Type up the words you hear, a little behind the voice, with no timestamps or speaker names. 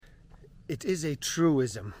It is a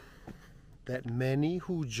truism that many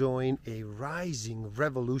who join a rising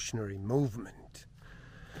revolutionary movement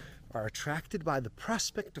are attracted by the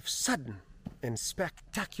prospect of sudden and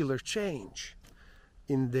spectacular change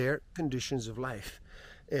in their conditions of life.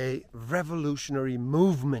 A revolutionary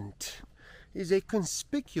movement is a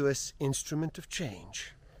conspicuous instrument of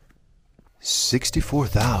change.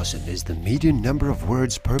 64,000 is the median number of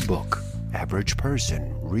words per book. Average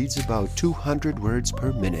person reads about 200 words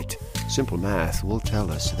per minute. Simple math will tell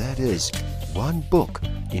us that is one book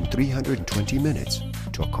in 320 minutes.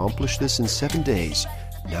 To accomplish this in 7 days,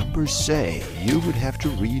 numbers say you would have to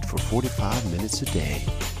read for 45 minutes a day.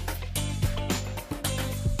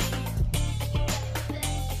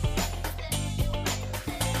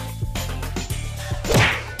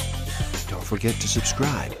 Don't forget to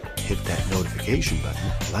subscribe. Hit that notification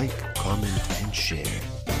button, like, comment, and share.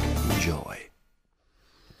 Enjoy.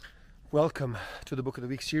 Welcome to the Book of the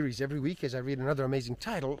Week series. Every week as I read another amazing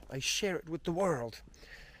title, I share it with the world.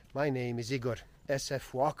 My name is Igor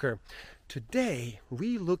S.F. Walker. Today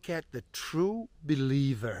we look at the true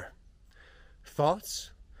believer.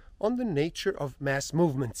 Thoughts on the nature of mass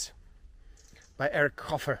movements by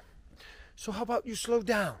Hoffer. So how about you slow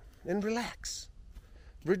down and relax?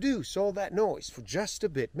 Reduce all that noise for just a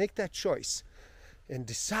bit. Make that choice and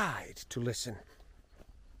decide to listen.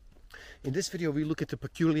 In this video, we look at the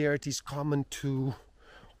peculiarities common to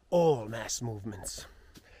all mass movements,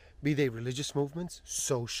 be they religious movements,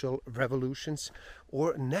 social revolutions,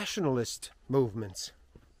 or nationalist movements.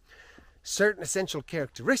 Certain essential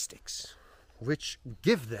characteristics which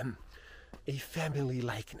give them a family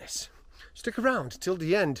likeness. Stick around till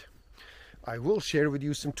the end. I will share with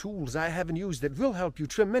you some tools I haven't used that will help you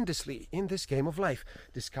tremendously in this game of life.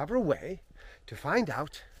 Discover a way to find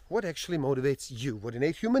out what actually motivates you, what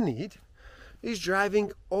innate human need is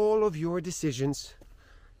driving all of your decisions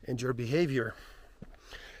and your behavior.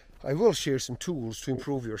 I will share some tools to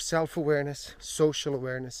improve your self-awareness, social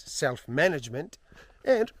awareness, self-management,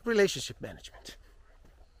 and relationship management.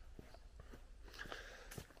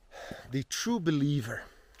 The true believer,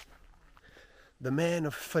 the man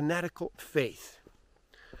of fanatical faith,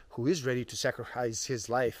 who is ready to sacrifice his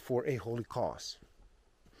life for a holy cause.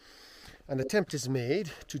 An attempt is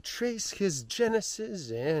made to trace his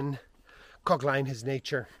genesis and cogline his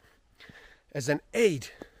nature. As an aid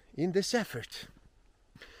in this effort,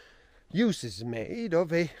 use is made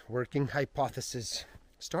of a working hypothesis,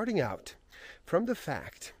 starting out from the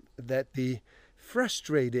fact that the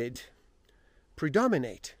frustrated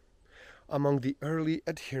predominate among the early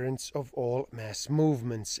adherents of all mass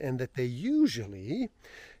movements, and that they usually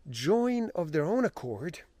join of their own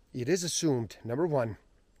accord. It is assumed, number one,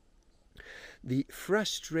 the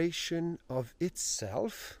frustration of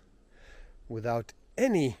itself without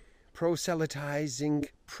any proselytizing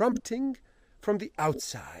prompting from the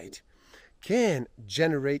outside can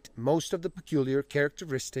generate most of the peculiar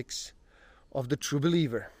characteristics of the true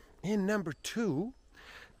believer. And number two,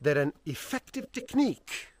 that an effective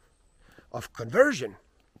technique of conversion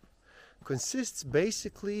consists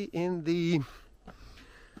basically in the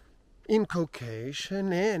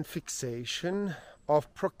inculcation and fixation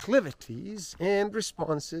of proclivities and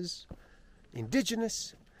responses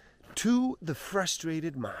indigenous to the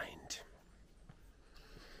frustrated mind.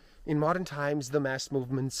 In modern times, the mass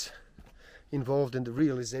movements involved in the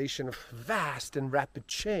realization of vast and rapid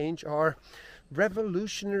change are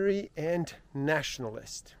revolutionary and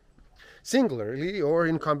nationalist, singularly or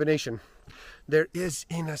in combination. There is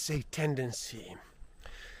in us a tendency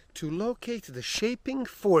to locate the shaping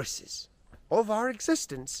forces of our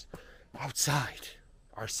existence outside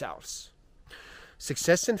ourselves.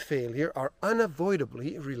 Success and failure are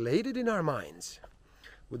unavoidably related in our minds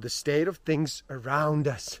with the state of things around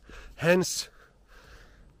us. Hence,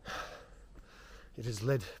 it has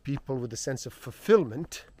led people with a sense of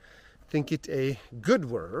fulfillment think it a good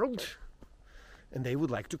world, and they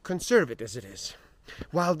would like to conserve it as it is,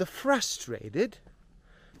 while the frustrated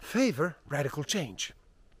favor radical change.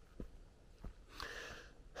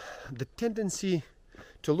 The tendency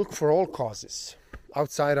to look for all causes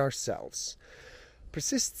outside ourselves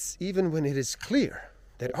persists even when it is clear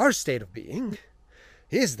that our state of being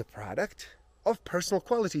is the product of personal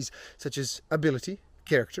qualities such as ability,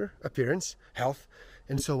 character, appearance, health,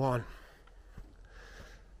 and so on.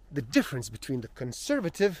 The difference between the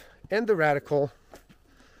conservative and the radical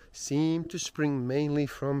seem to spring mainly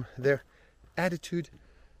from their attitude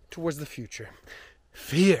towards the future.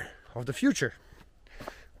 Fear of the future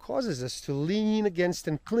causes us to lean against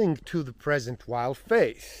and cling to the present, while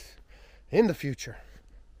faith in the future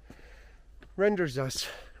renders us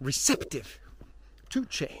receptive to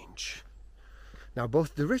change Now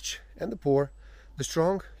both the rich and the poor, the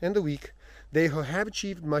strong and the weak, they who have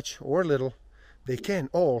achieved much or little, they can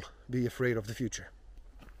all be afraid of the future.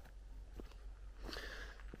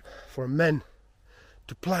 For men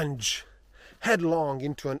to plunge headlong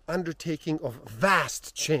into an undertaking of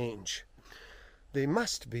vast change, they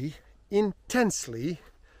must be intensely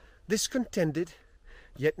discontented,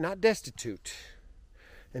 yet not destitute.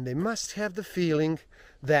 And they must have the feeling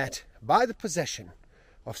that by the possession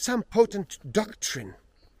of some potent doctrine,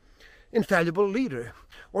 infallible leader,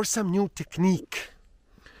 or some new technique,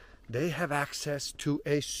 they have access to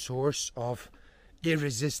a source of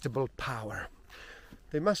irresistible power.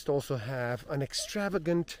 They must also have an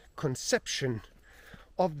extravagant conception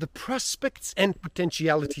of the prospects and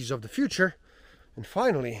potentialities of the future. And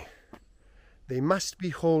finally, they must be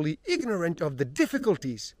wholly ignorant of the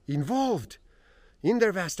difficulties involved in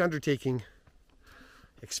their vast undertaking.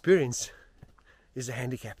 Experience is a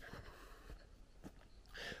handicap.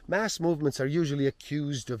 Mass movements are usually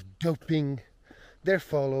accused of doping their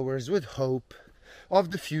followers with hope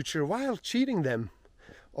of the future while cheating them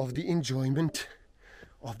of the enjoyment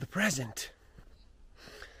of the present.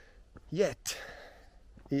 Yet,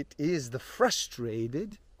 it is the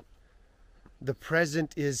frustrated, the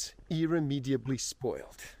present is irremediably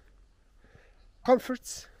spoiled.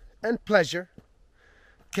 Comforts and pleasure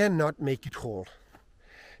cannot make it whole.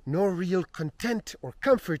 No real content or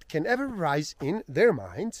comfort can ever rise in their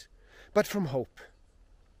minds but from hope.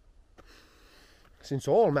 Since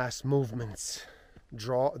all mass movements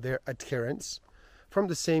draw their adherents from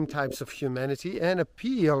the same types of humanity and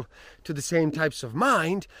appeal to the same types of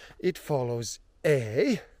mind, it follows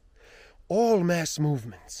A, all mass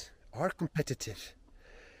movements are competitive,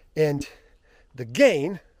 and the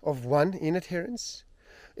gain of one in adherence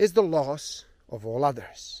is the loss of all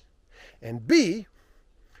others. And B,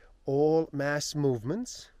 all mass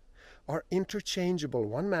movements are interchangeable.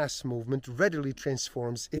 One mass movement readily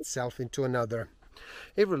transforms itself into another.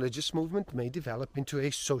 A religious movement may develop into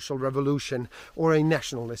a social revolution, or a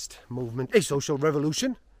nationalist movement, a social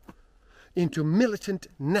revolution, into militant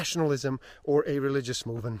nationalism, or a religious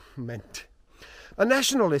movement. A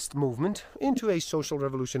nationalist movement into a social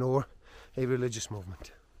revolution or a religious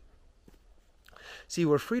movement. See,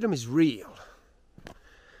 where freedom is real,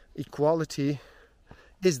 equality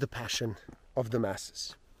is the passion of the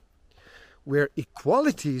masses. Where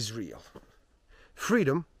equality is real,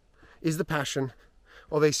 freedom is the passion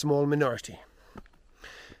of a small minority.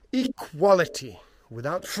 Equality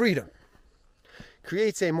without freedom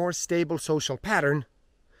creates a more stable social pattern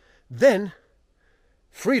than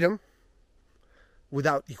freedom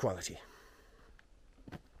without equality.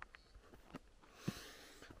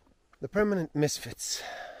 The permanent misfits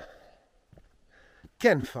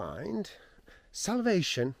can find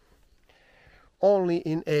salvation only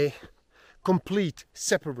in a complete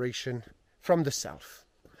separation from the self.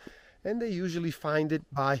 And they usually find it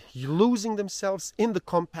by losing themselves in the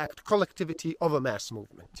compact collectivity of a mass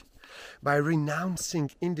movement, by renouncing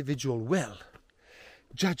individual will,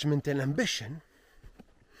 judgment, and ambition,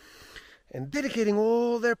 and dedicating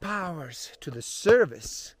all their powers to the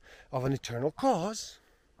service of an eternal cause.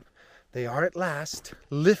 They are at last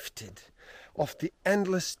lifted off the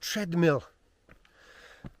endless treadmill,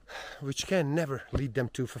 which can never lead them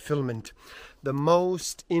to fulfillment, the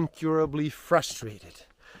most incurably frustrated,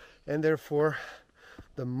 and therefore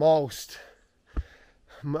the most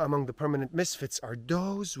among the permanent misfits are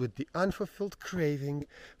those with the unfulfilled craving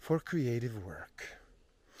for creative work.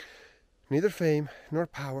 Neither fame, nor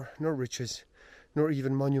power, nor riches, nor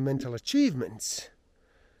even monumental achievements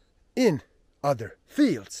in other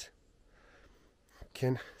fields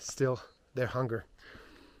can still their hunger.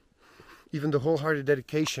 Even the wholehearted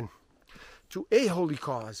dedication to a holy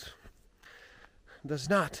cause does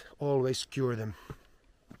not always cure them.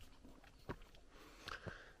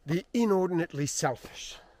 The inordinately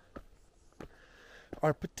selfish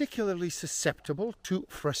are particularly susceptible to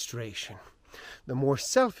frustration. The more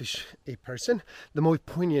selfish a person, the more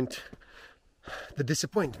poignant the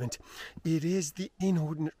disappointment. It is the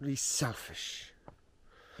inordinately selfish,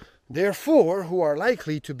 therefore, who are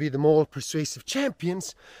likely to be the more persuasive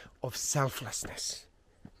champions of selflessness.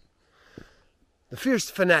 The fierce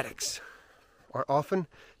fanatics are often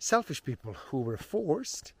selfish people who were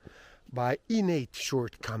forced by innate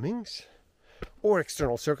shortcomings or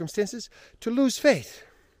external circumstances to lose faith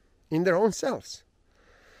in their own selves.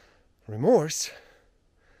 Remorse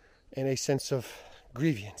and a sense of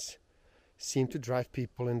grievance seem to drive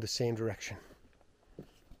people in the same direction.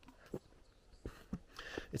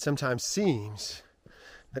 It sometimes seems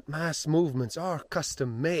that mass movements are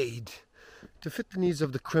custom made to fit the needs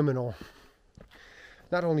of the criminal,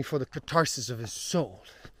 not only for the catharsis of his soul,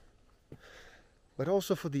 but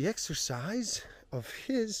also for the exercise of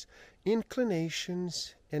his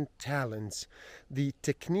inclinations and talents, the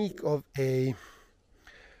technique of a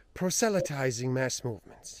proselytizing mass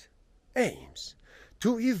movements aims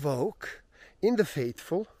to evoke in the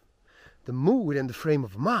faithful the mood and the frame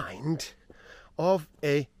of mind of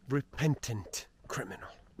a repentant criminal.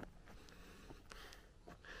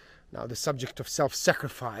 Now, the subject of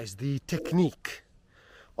self-sacrifice, the technique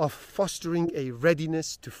of fostering a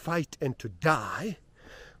readiness to fight and to die,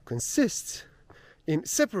 consists in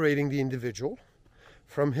separating the individual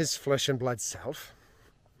from his flesh and blood self,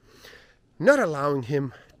 not allowing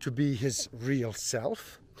him to be his real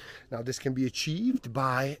self. Now, this can be achieved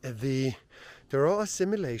by the thorough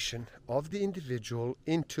assimilation of the individual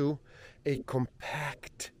into a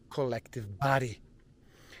compact collective body,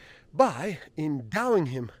 by endowing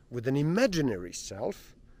him with an imaginary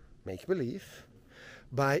self, make-believe,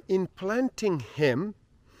 by implanting him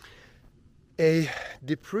a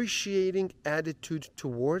depreciating attitude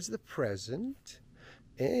towards the present,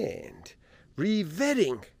 and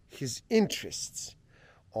revetting his interests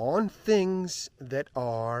on things that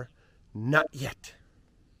are not yet,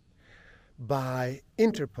 by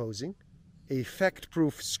interposing a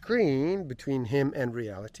fact-proof screen between him and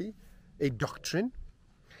reality, a doctrine,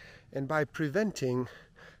 and by preventing,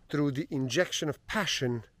 through the injection of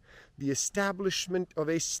passion, the establishment of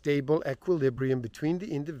a stable equilibrium between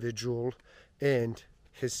the individual and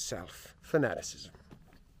his self-fanaticism.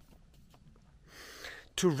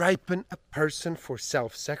 To ripen a person for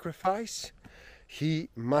self-sacrifice, he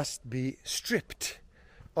must be stripped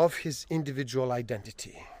of his individual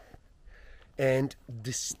identity and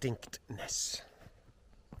distinctness.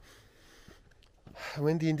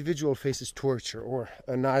 When the individual faces torture or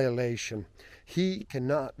annihilation, he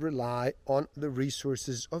cannot rely on the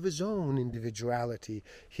resources of his own individuality.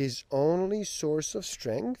 His only source of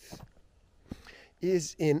strength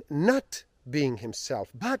is in not being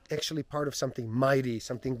himself, but actually part of something mighty,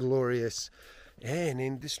 something glorious and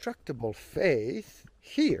indestructible. Faith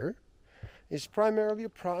here is primarily a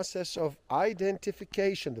process of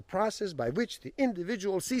identification, the process by which the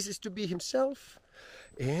individual ceases to be himself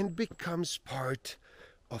and becomes part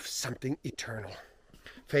of something eternal.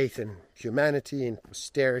 Faith in humanity, in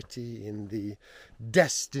posterity, in the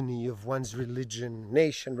destiny of one's religion,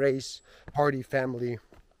 nation, race, party, family.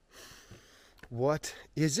 What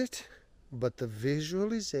is it but the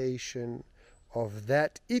visualization of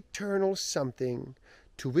that eternal something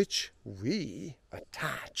to which we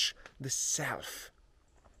attach the self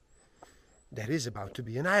that is about to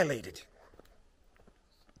be annihilated?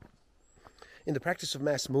 In the practice of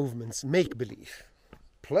mass movements, make-believe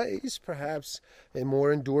plays perhaps a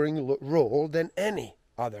more enduring role than any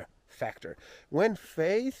other factor. When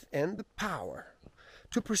faith and the power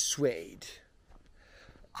to persuade,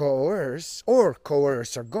 coerce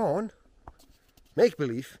are gone,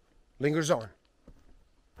 make-believe lingers on.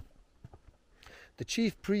 The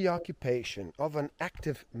chief preoccupation of an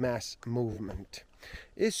active mass movement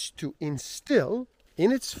is to instill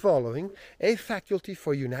in its following a faculty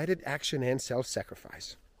for united action and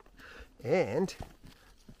self-sacrifice. And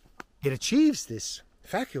it achieves this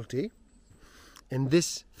faculty and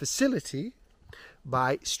this facility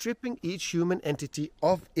by stripping each human entity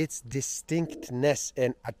of its distinctness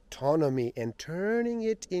and autonomy and turning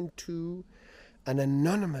it into an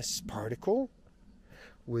anonymous particle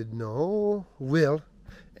with no will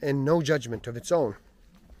and no judgment of its own.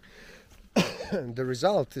 The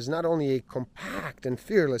result is not only a compact and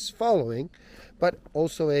fearless following, but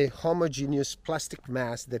also a homogeneous plastic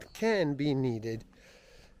mass that can be kneaded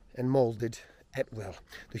and molded at will.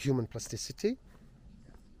 The human plasticity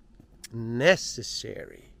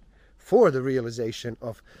necessary for the realization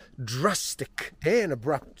of drastic and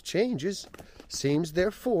abrupt changes seems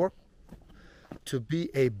therefore to be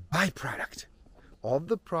a byproduct of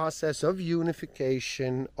the process of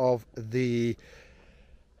unification of the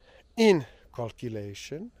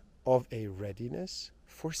inculcation of a readiness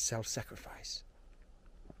for self-sacrifice.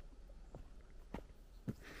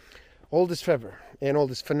 All this fervor and all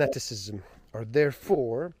this fanaticism are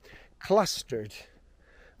therefore clustered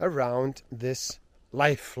around this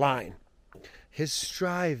lifeline. His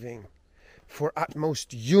striving for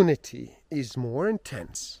utmost unity is more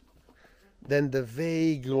intense than the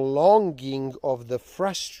vague longing of the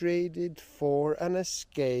frustrated for an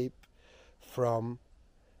escape from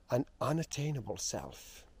an unattainable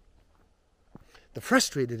self. The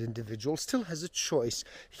frustrated individual still has a choice.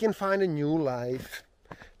 He can find a new life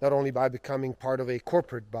not only by becoming part of a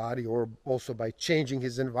corporate body, or also by changing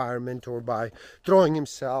his environment, or by throwing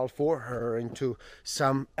himself or her into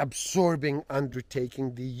some absorbing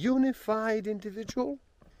undertaking. The unified individual,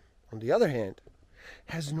 on the other hand,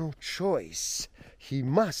 has no choice. He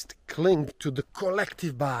must cling to the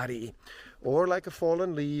collective body, or like a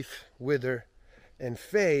fallen leaf, wither and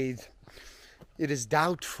fade. It is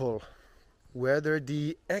doubtful whether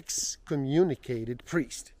the excommunicated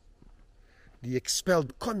priest, the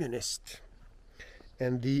expelled communist,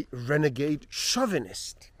 and the renegade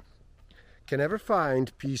chauvinist can ever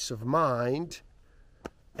find peace of mind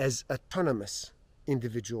as autonomous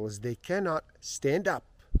individuals. They cannot stand up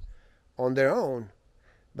on their own,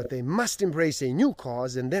 but they must embrace a new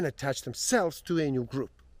cause and then attach themselves to a new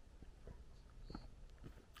group.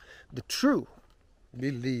 The true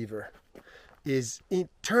believer is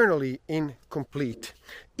eternally incomplete,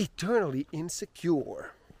 eternally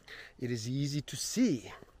insecure. It is easy to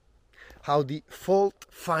see how the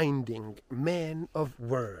fault-finding man of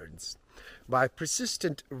words, by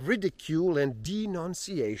persistent ridicule and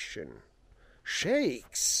denunciation,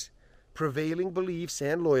 shakes prevailing beliefs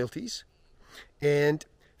and loyalties, and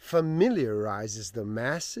familiarizes the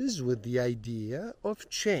masses with the idea of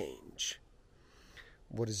change.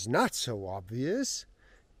 What is not so obvious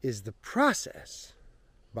is the process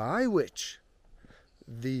by which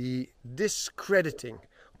the discrediting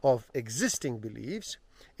of existing beliefs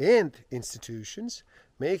and institutions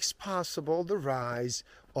makes possible the rise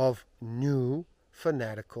of new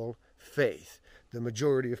fanatical faith. The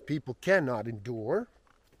majority of people cannot endure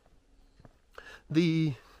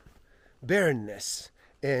the barrenness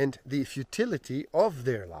and the futility of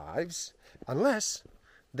their lives unless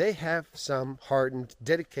they have some hardened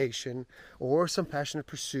dedication or some passionate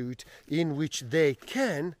pursuit in which they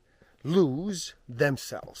can lose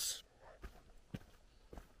themselves.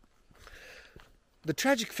 The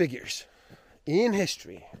tragic figures in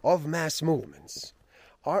history of mass movements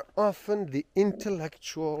are often the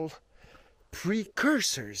intellectual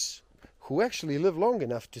precursors who actually live long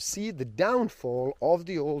enough to see the downfall of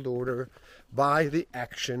the old order by the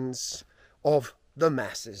actions of the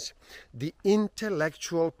masses. The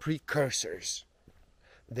intellectual precursors.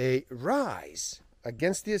 They rise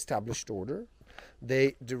against the established order.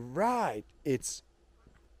 They deride its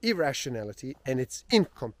irrationality and its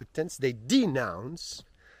incompetence. They denounce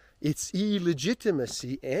its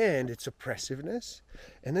illegitimacy and its oppressiveness.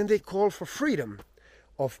 And then they call for freedom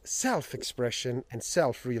of self-expression and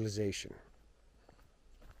self-realization.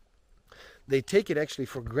 They take it actually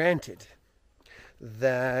for granted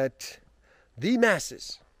that the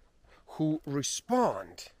masses who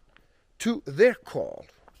respond to their call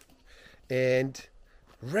and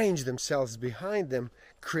range themselves behind them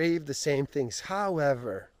crave the same things.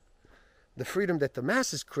 However, the freedom that the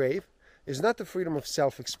masses crave is not the freedom of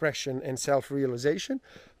self-expression and self-realization,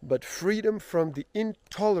 but freedom from the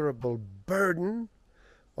intolerable burden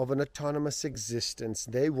of an autonomous existence.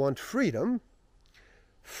 They want freedom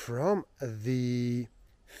from the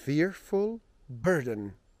fearful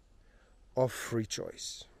burden of free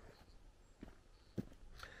choice.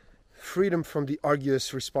 Freedom from the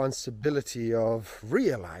arduous responsibility of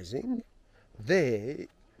realizing they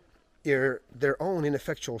are their own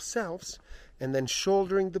ineffectual selves and then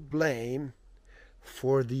shouldering the blame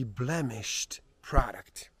for the blemished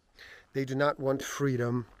product. They do not want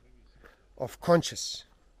freedom of conscience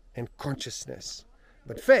and consciousness,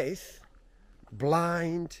 but faith,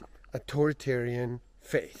 blind, authoritarian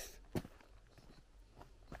faith.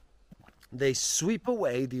 They sweep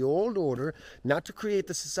away the old order, not to create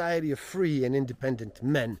the society of free and independent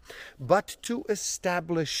men, but to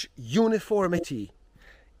establish uniformity,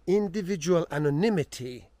 individual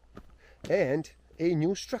anonymity, and a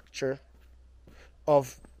new structure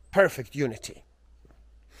of perfect unity.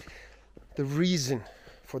 The reason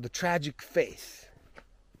for the tragic faith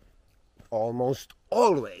almost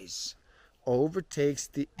always overtakes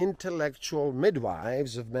the intellectual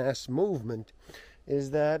midwives of mass movement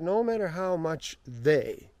is that no matter how much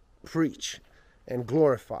they preach and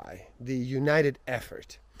glorify the united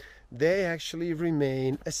effort, they actually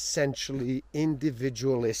remain essentially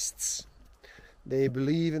individualists. They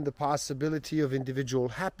believe in the possibility of individual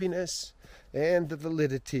happiness and the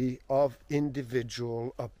validity of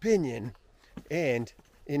individual opinion and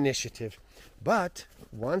initiative. But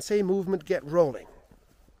once a movement gets rolling,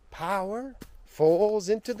 power falls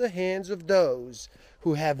into the hands of those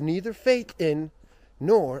who have neither faith in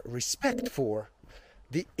nor respect for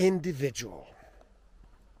the individual.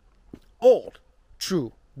 All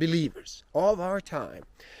true believers of our time,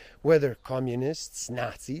 whether communists,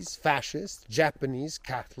 Nazis, fascists, Japanese,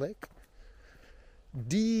 Catholic,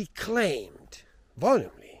 declaimed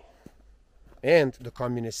volubly, and the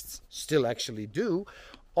communists still actually do,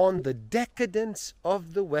 on the decadence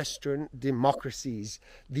of the Western democracies.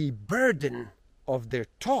 The burden of their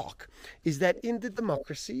talk is that in the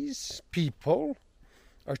democracies, people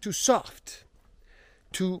are too soft,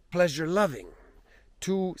 too pleasure-loving,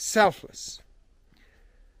 too selfless,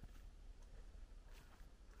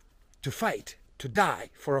 to fight, to die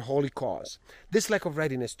for a holy cause. This lack of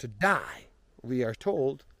readiness to die, we are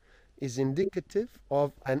told, is indicative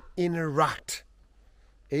of an inner rot,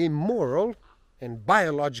 a moral and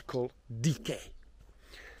biological decay.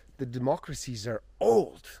 The democracies are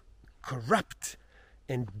old, corrupt,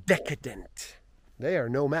 and decadent. They are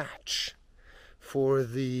no match for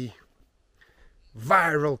the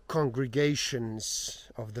viral congregations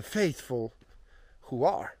of the faithful who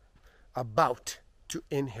are about to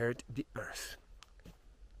inherit the earth.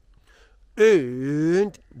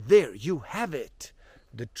 And there you have it,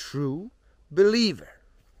 the true believer.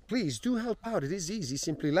 Please do help out. It is easy.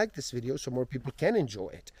 Simply like this video so more people can enjoy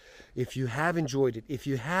it. If you have enjoyed it, if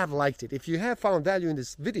you have liked it, if you have found value in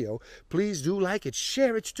this video, please do like it.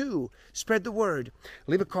 Share it too. Spread the word.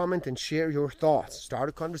 Leave a comment and share your thoughts. Start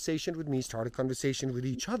a conversation with me. Start a conversation with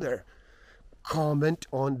each other. Comment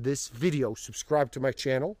on this video. Subscribe to my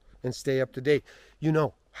channel and stay up to date. You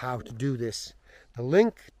know how to do this. The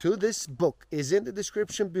link to this book is in the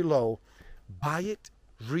description below. Buy it.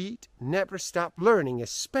 Read, never stop learning,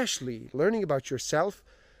 especially learning about yourself.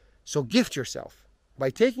 So gift yourself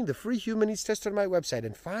by taking the free human needs test on my website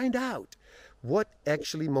and find out what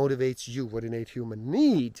actually motivates you, what innate human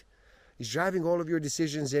need is driving all of your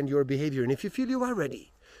decisions and your behavior. And if you feel you are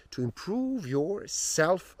ready to improve your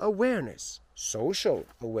self-awareness, social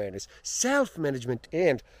awareness, self-management,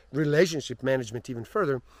 and relationship management even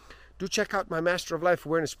further, do check out my Master of Life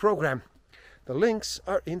Awareness program. The links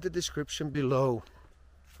are in the description below.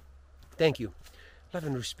 Thank you. Love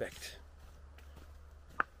and respect.